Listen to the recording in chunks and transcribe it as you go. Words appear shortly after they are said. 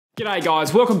G'day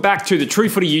guys, welcome back to the True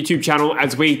Footy YouTube channel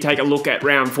as we take a look at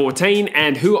round 14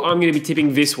 and who I'm going to be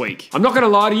tipping this week. I'm not going to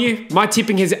lie to you, my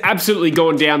tipping has absolutely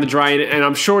gone down the drain and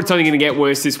I'm sure it's only going to get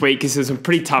worse this week because there's some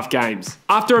pretty tough games.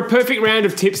 After a perfect round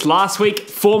of tips last week,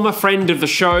 former friend of the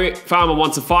show, Farmer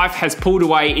Wants a Fife, has pulled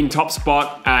away in top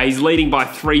spot. He's leading by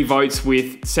 3 votes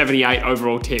with 78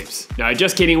 overall tips. No,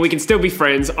 just kidding, we can still be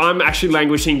friends. I'm actually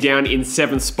languishing down in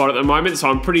 7th spot at the moment, so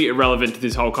I'm pretty irrelevant to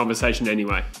this whole conversation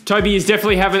anyway. Toby is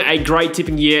definitely having a great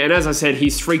tipping year, and as I said,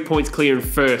 he's 3 points clear in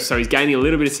first, so he's gaining a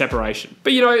little bit of separation.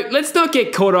 But you know, let's not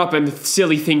get caught up in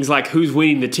silly things like who's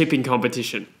winning the tipping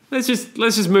competition. Let's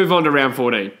just move on to round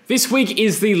 14. This week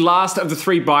is the last of the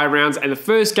 3 bye rounds, and the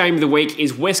first game of the week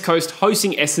is West Coast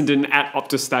hosting Essendon at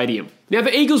Optus Stadium. Now,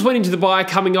 the Eagles went into the bye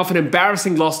coming off an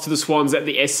embarrassing loss to the Swans at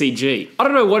the SCG. I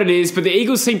don't know what it is, but the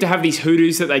Eagles seem to have these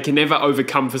hoodoos that they can never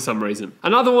overcome for some reason.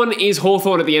 Another one is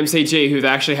Hawthorn at the MCG, who they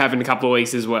actually have in a couple of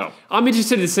weeks as well. I'm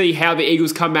interested to see how the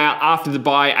Eagles come out after the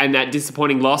bye and that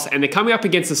disappointing loss, and they're coming up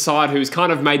against a side who's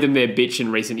kind of made them their bitch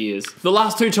in recent years. The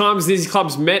last 2 times these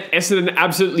clubs met, Essendon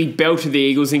absolutely belted the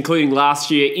Eagles, including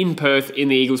last year in Perth in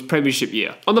the Eagles premiership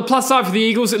year. On the plus side for the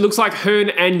Eagles, it looks like Hearn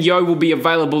and Yeo will be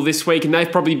available this week, and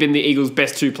they've probably been the Eagles'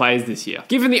 best 2 players this year.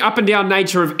 Given the up and down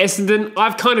nature of Essendon,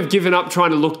 I've kind of given up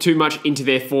trying to look too much into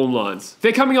their form lines.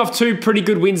 They're coming off 2 pretty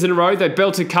good wins in a row. They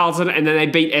belted Carlton and then they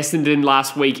beat Essendon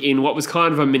last week in what was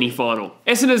kind of a mini final.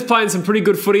 Essendon's playing some pretty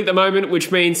good footy at the moment,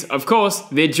 which means, of course,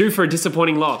 they're due for a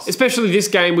disappointing loss. Especially this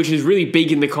game, which is really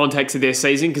big in the context of their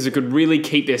season because it could really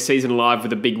keep their season alive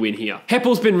with a big win here.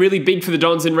 Heppel's been really big for the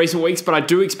Dons in recent weeks, but I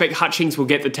do expect Hutchings will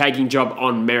get the tagging job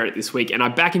on merit this week, and I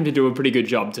back him to do a pretty good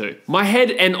job too. My head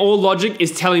and all logic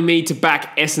is telling me to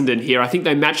back Essendon here. I think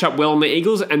they match up well on the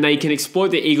Eagles and they can exploit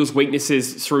the Eagles'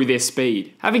 weaknesses through their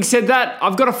speed. Having said that,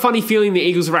 I've got a funny feeling the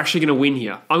Eagles are actually going to win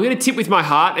here. I'm going to tip with my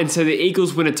heart and say the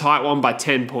Eagles win a tight one by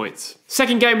 10 points.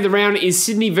 Second game of the round is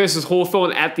Sydney versus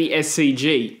Hawthorn at the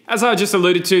SCG. As I just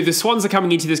alluded to, the Swans are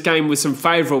coming into this game with some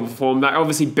favourable form. They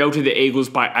obviously belted the Eagles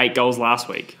by 8 goals last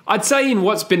week. I'd say in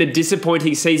what's been a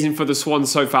disappointing season for the Swans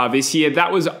so far this year,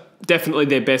 that was definitely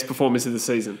their best performance of the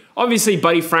season. Obviously,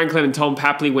 Buddy Franklin and Tom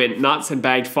Papley went nuts and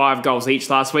bagged 5 goals each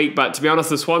last week, but to be honest,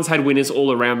 the Swans had winners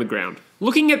all around the ground.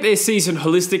 Looking at their season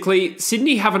holistically,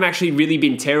 Sydney haven't actually really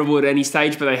been terrible at any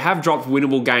stage, but they have dropped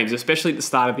winnable games, especially at the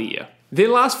start of the year. Their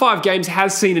last 5 games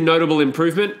has seen a notable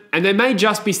improvement, and they may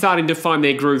just be starting to find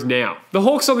their groove now. The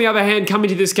Hawks, on the other hand, come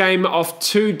into this game off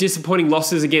 2 disappointing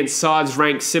losses against sides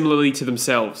ranked similarly to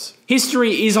themselves.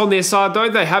 History is on their side though.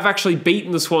 They have actually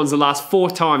beaten the Swans the last 4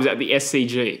 times at the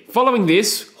SCG. Following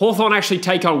this, Hawthorn actually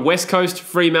take on West Coast,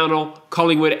 Fremantle,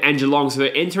 Collingwood and Geelong, so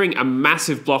they're entering a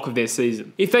massive block of their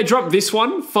season. If they drop this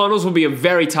one, finals will be a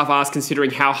very tough ask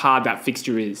considering how hard that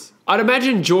fixture is. I'd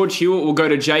imagine George Hewitt will go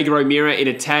to Jaeger O'Meara in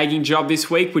a tagging job this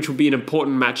week, which will be an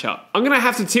important matchup. I'm going to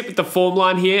have to tip with the form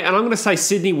line here, and I'm going to say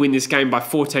Sydney win this game by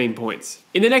 14 points.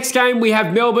 In the next game, we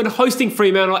have Melbourne hosting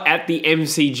Fremantle at the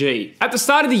MCG. At the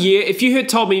start of the year, if you had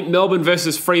told me Melbourne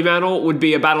versus Fremantle would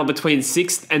be a battle between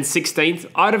 6th and 16th,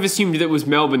 I'd have assumed that it was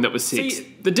Melbourne that was 6th. See,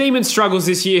 the Demons' struggles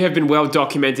this year have been well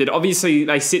documented. Obviously,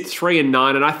 they sit 3 and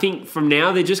 9, and I think from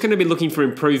now, they're just going to be looking for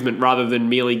improvement rather than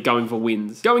merely going for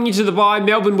wins. Going into the bye,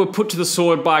 Melbourne were put to the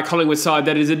sword by a Collingwood side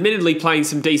that is admittedly playing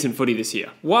some decent footy this year.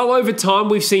 While over time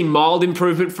we've seen mild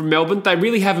improvement from Melbourne, they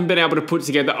really haven't been able to put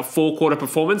together a 4-quarter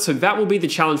performance, so that will be the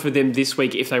challenge for them this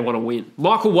week if they want to win.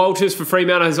 Michael Walters for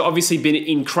Fremantle has obviously been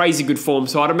in crazy good form,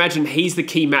 so I'd imagine he's the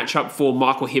key matchup for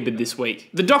Michael Hibberd this week.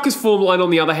 The Dockers form line,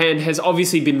 on the other hand, has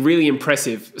obviously been really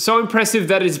impressive. So impressive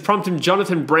that it has prompted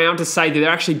Jonathan Brown to say that they're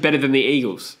actually better than the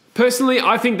Eagles. Personally,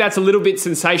 I think that's a little bit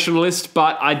sensationalist,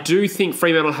 but I do think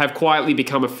Fremantle have quietly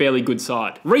become a fairly good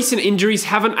side. Recent injuries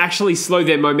haven't actually slowed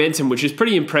their momentum, which is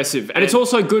pretty impressive, and it's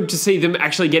also good to see them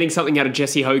actually getting something out of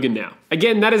Jesse Hogan now.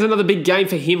 Again, that is another big game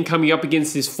for him coming up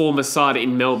against his former side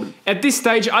in Melbourne. At this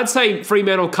stage, I'd say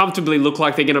Fremantle comfortably look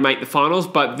like they're going to make the finals,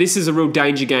 but this is a real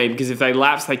danger game because if they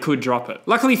lapse, they could drop it.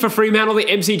 Luckily for Fremantle, the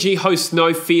MCG hosts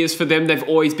no fears for them. They've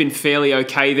always been fairly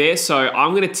okay there, so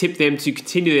I'm going to tip them to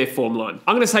continue their form line.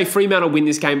 I'm going to say Fremantle win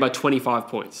this game by 25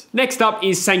 points. Next up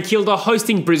is St Kilda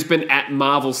hosting Brisbane at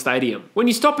Marvel Stadium. When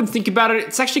you stop and think about it,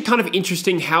 it's actually kind of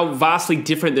interesting how vastly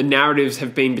different the narratives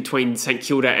have been between St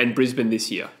Kilda and Brisbane this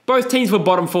year. Both teams were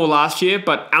bottom 4 last year,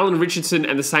 but Alan Richardson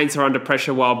and the Saints are under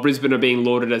pressure while Brisbane are being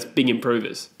lauded as big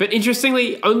improvers. But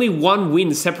interestingly, only 1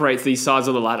 win separates these sides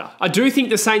on the ladder. I do think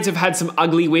the Saints have had some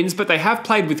ugly wins, but they have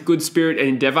played with good spirit and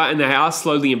endeavour, and they are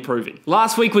slowly improving.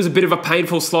 Last week was a bit of a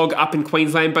painful slog up in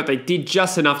Queensland, but they did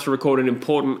just enough to record an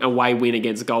important away win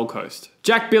against Gold Coast.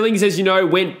 Jack Billings, as you know,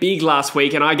 went big last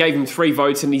week and I gave him 3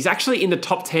 votes and he's actually in the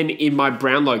top 10 in my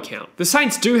Brownlow count. The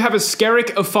Saints do have a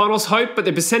skerrick of finals hope, but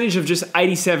their percentage of just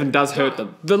 87 does hurt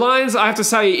them. The Lions, I have to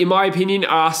say, in my opinion,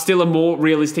 are still a more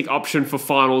realistic option for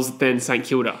finals than St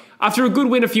Kilda. After a good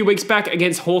win a few weeks back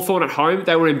against Hawthorn at home,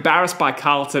 they were embarrassed by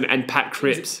Carlton and Pat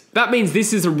Cripps. That means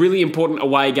this is a really important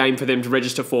away game for them to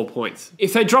register 4 points.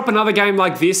 If they drop another game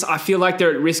like this, I feel like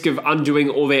they're at risk of undoing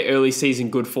all their early season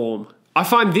good form. I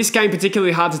find this game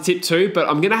particularly hard to tip too, but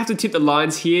I'm going to have to tip the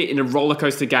Lions here in a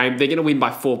rollercoaster game. They're going to win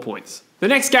by 4 points. The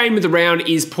next game of the round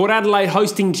is Port Adelaide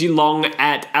hosting Geelong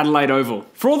at Adelaide Oval.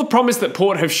 For all the promise that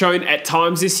Port have shown at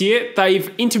times this year, they've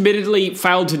intermittently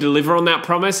failed to deliver on that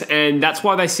promise, and that's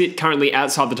why they sit currently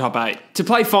outside the top 8. To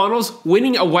play finals,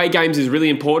 winning away games is really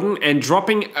important, and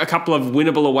dropping a couple of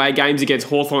winnable away games against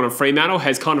Hawthorn and Fremantle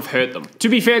has kind of hurt them. To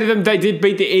be fair to them, they did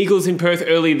beat the Eagles in Perth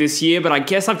earlier this year, but I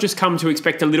guess I've just come to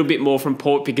expect a little bit more from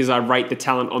Port because I rate the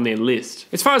talent on their list.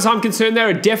 As far as I'm concerned, they're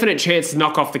a definite chance to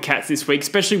knock off the Cats this week,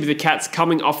 especially with the Cats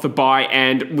coming off the bye,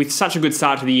 and with such a good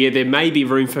start to the year, there may be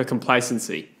room for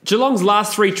complacency. Geelong's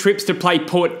last 3 trips to play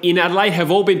Port in Adelaide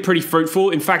have all been pretty fruitful.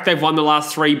 In fact, they've won the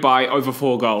last 3 by over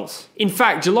 4 goals. In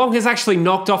fact, Geelong has actually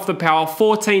knocked off the Power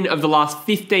 14 of the last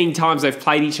 15 times they've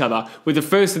played each other, with the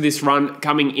first of this run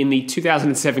coming in the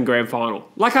 2007 Grand Final.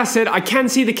 Like I said, I can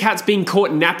see the Cats being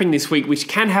caught napping this week, which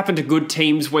can happen to good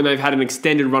teams when they've had an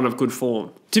extended run of good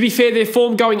form. To be fair, their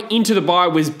form going into the bye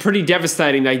was pretty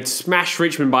devastating. They smashed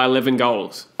Richmond by 11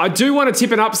 goals. I do want to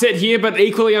tip an upset here, but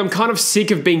equally I'm kind of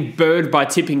sick of being burned by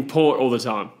tipping Port all the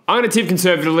time. I'm going to tip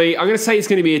conservatively. I'm going to say it's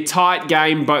going to be a tight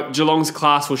game, but Geelong's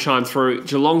class will shine through.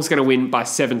 Geelong's going to win by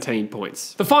 17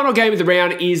 points. The final game of the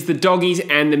round is the Doggies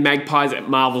and the Magpies at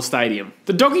Marvel Stadium.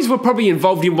 The Doggies were probably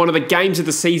involved in one of the games of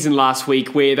the season last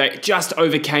week where they just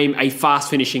overcame a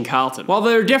fast-finishing Carlton. While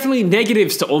there are definitely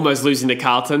negatives to almost losing to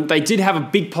Carlton, they did have a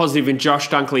big positive in Josh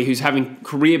Dunkley, who's having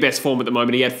career-best form at the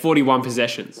moment. He had 41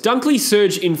 possessions. Dunkley's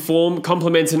surge in form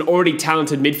complements an already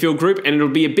talented midfield group, and it'll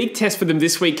be a big test for them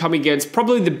this week coming against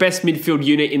probably the best midfield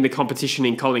unit in the competition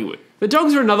in Collingwood. The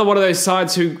Dogs are another one of those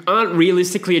sides who aren't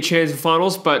realistically a chance for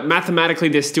finals, but mathematically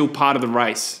they're still part of the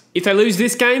race. If they lose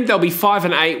this game, they'll be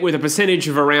 5-8 with a percentage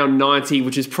of around 90,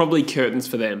 which is probably curtains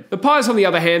for them. The Pies, on the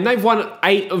other hand, they've won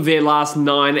 8 of their last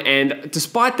 9, and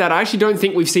despite that, I actually don't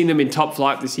think we've seen them in top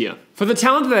flight this year. For the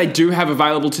talent that they do have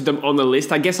available to them on the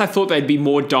list, I guess I thought they'd be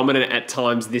more dominant at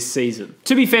times this season.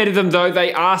 To be fair to them though,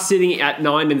 they are sitting at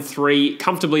 9-3,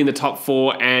 comfortably in the top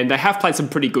 4, and they have played some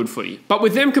pretty good footy. But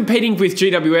with them competing with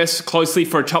GWS closely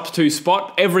for a top 2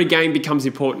 spot, every game becomes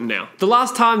important now. The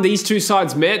last time these two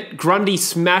sides met, Grundy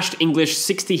smashed English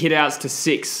 60 hitouts to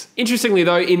 6. Interestingly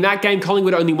though, in that game,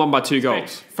 Collingwood only won by 2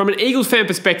 goals. From an Eagles fan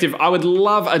perspective, I would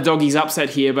love a Doggies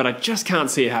upset here, but I just can't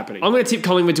see it happening. I'm going to tip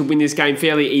Collingwood to win this game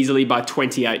fairly easily by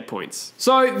 28 points.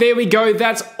 So there we go.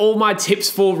 That's all my tips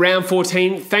for round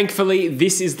 14. Thankfully,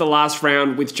 this is the last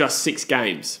round with just 6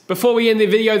 games. Before we end the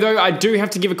video though, I do have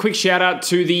to give a quick shout out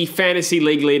to the fantasy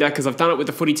league leader, because I've done it with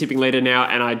the footy tipping leader now,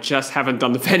 and I just haven't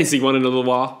done the fantasy one in a little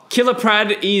while. Killer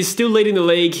Prad is still leading the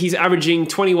league. He's averaging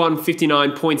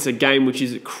 21.59 points a game, which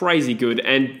is crazy good,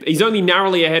 and he's only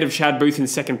narrowly ahead of Chad Booth in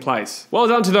second place. Well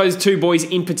done to those 2 boys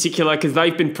in particular, because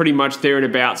they've been pretty much there and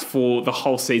abouts for the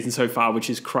whole season so far, which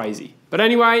is crazy. But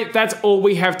anyway, that's all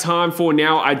we have time for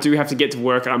now. I do have to get to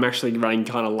work. I'm actually running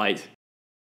kind of late.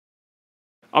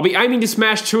 I'll be aiming to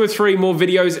smash 2 or 3 more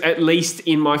videos at least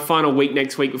in my final week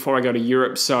next week before I go to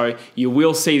Europe, so you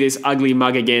will see this ugly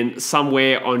mug again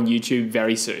somewhere on YouTube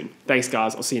very soon. Thanks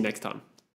guys, I'll see you next time.